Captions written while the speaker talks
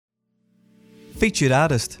Featured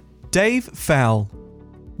artist, Dave Fowell.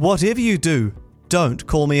 Whatever you do, don't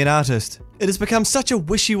call me an artist. It has become such a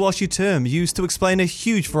wishy-washy term used to explain a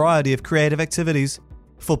huge variety of creative activities.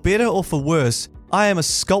 For better or for worse, I am a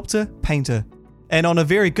sculptor painter. And on a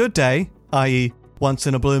very good day, i.e. once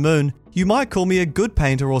in a blue moon, you might call me a good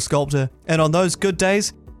painter or sculptor. And on those good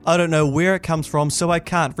days, I don't know where it comes from, so I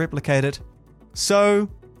can't replicate it. So,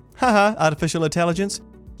 haha, artificial intelligence,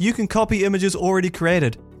 you can copy images already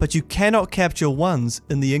created, but you cannot capture ones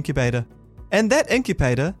in the incubator. And that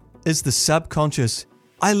incubator is the subconscious.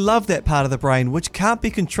 I love that part of the brain which can't be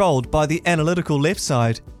controlled by the analytical left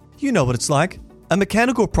side. You know what it's like. A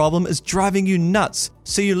mechanical problem is driving you nuts,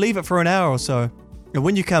 so you leave it for an hour or so. And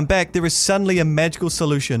when you come back, there is suddenly a magical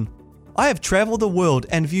solution. I have traveled the world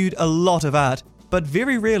and viewed a lot of art, but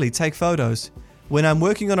very rarely take photos. When I'm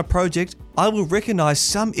working on a project, I will recognize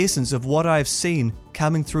some essence of what I have seen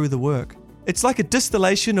coming through the work. It's like a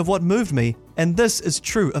distillation of what moved me, and this is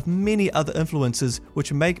true of many other influences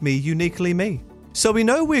which make me uniquely me. So we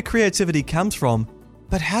know where creativity comes from,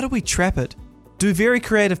 but how do we trap it? Do very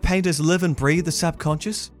creative painters live and breathe the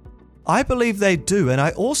subconscious? I believe they do, and I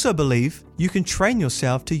also believe you can train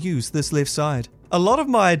yourself to use this left side. A lot of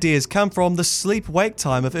my ideas come from the sleep-wake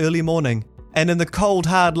time of early morning, and in the cold,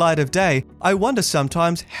 hard light of day, I wonder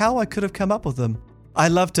sometimes how I could have come up with them. I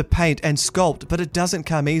love to paint and sculpt, but it doesn't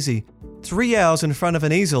come easy. 3 hours in front of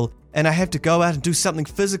an easel, and I have to go out and do something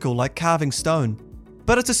physical like carving stone.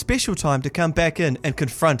 But it's a special time to come back in and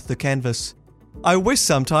confront the canvas. I wish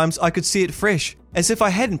sometimes I could see it fresh, as if I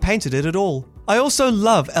hadn't painted it at all. I also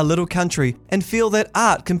love our little country and feel that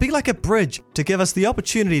art can be like a bridge to give us the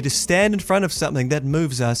opportunity to stand in front of something that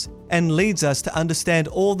moves us and leads us to understand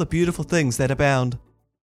all the beautiful things that abound.